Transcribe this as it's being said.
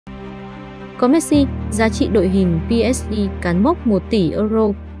Có Messi, giá trị đội hình PSG cán mốc 1 tỷ euro.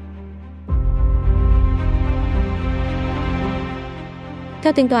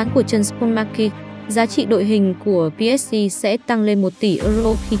 Theo tính toán của Transfermarkt, giá trị đội hình của PSG sẽ tăng lên 1 tỷ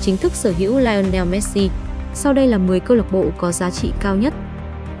euro khi chính thức sở hữu Lionel Messi. Sau đây là 10 câu lạc bộ có giá trị cao nhất.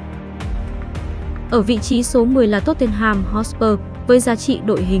 Ở vị trí số 10 là Tottenham Hotspur với giá trị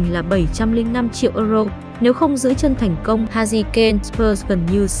đội hình là 705 triệu euro. Nếu không giữ chân thành công, Harry Kane Spurs gần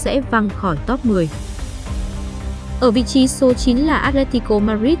như sẽ văng khỏi top 10. Ở vị trí số 9 là Atletico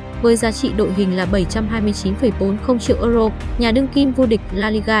Madrid với giá trị đội hình là 729,40 triệu euro. Nhà đương kim vô địch La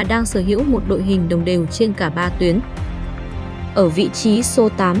Liga đang sở hữu một đội hình đồng đều trên cả 3 tuyến. Ở vị trí số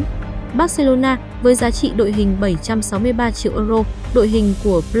 8, Barcelona với giá trị đội hình 763 triệu euro. Đội hình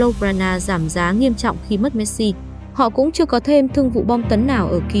của Blaugrana giảm giá nghiêm trọng khi mất Messi. Họ cũng chưa có thêm thương vụ bom tấn nào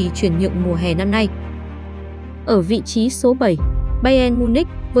ở kỳ chuyển nhượng mùa hè năm nay. Ở vị trí số 7, Bayern Munich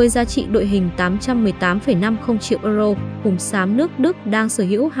với giá trị đội hình 818,50 triệu euro. Hùng xám nước Đức đang sở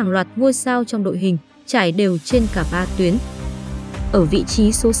hữu hàng loạt ngôi sao trong đội hình, trải đều trên cả 3 tuyến. Ở vị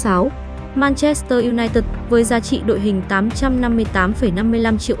trí số 6, Manchester United với giá trị đội hình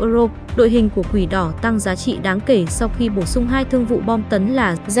 858,55 triệu euro. Đội hình của Quỷ Đỏ tăng giá trị đáng kể sau khi bổ sung 2 thương vụ bom tấn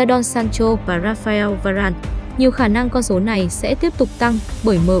là Jadon Sancho và Rafael Varane. Nhiều khả năng con số này sẽ tiếp tục tăng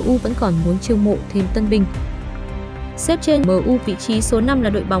bởi MU vẫn còn muốn chiêu mộ thêm tân binh. Xếp trên MU, vị trí số 5 là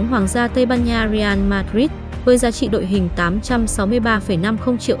đội bóng Hoàng gia Tây Ban Nha Real Madrid với giá trị đội hình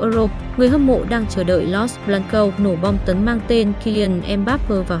 863,50 triệu euro. Người hâm mộ đang chờ đợi Los Blancos nổ bom tấn mang tên Kylian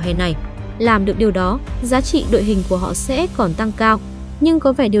Mbappe vào hè này. Làm được điều đó, giá trị đội hình của họ sẽ còn tăng cao, nhưng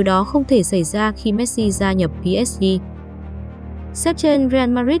có vẻ điều đó không thể xảy ra khi Messi gia nhập PSG. Xếp trên Real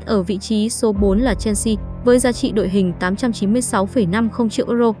Madrid ở vị trí số 4 là Chelsea với giá trị đội hình 896,50 triệu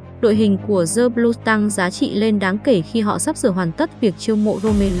euro. Đội hình của The Blues tăng giá trị lên đáng kể khi họ sắp sửa hoàn tất việc chiêu mộ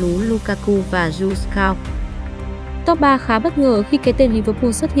Romelu Lukaku và Jude. Top 3 khá bất ngờ khi cái tên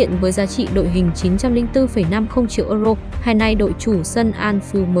Liverpool xuất hiện với giá trị đội hình 904,50 triệu euro. Hai nay đội chủ sân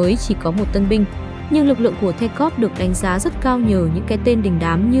Anfield mới chỉ có một tân binh, nhưng lực lượng của The Cop được đánh giá rất cao nhờ những cái tên đình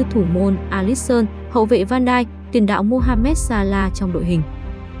đám như thủ môn Alisson, hậu vệ Van Dijk, tiền đạo Mohamed Salah trong đội hình.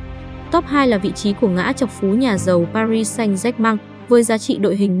 Top 2 là vị trí của ngã chọc phú nhà giàu Paris Saint-Germain với giá trị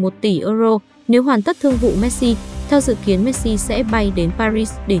đội hình 1 tỷ euro. Nếu hoàn tất thương vụ Messi, theo dự kiến Messi sẽ bay đến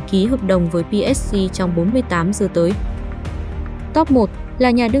Paris để ký hợp đồng với PSG trong 48 giờ tới. Top 1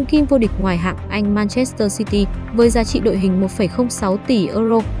 là nhà đương kim vô địch ngoại hạng Anh Manchester City với giá trị đội hình 1,06 tỷ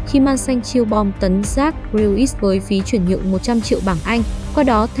euro khi Man Xanh chiêu bom tấn Jack Grealish với phí chuyển nhượng 100 triệu bảng Anh. Qua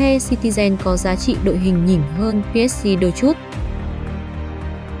đó, The Citizen có giá trị đội hình nhỉnh hơn PSG đôi chút.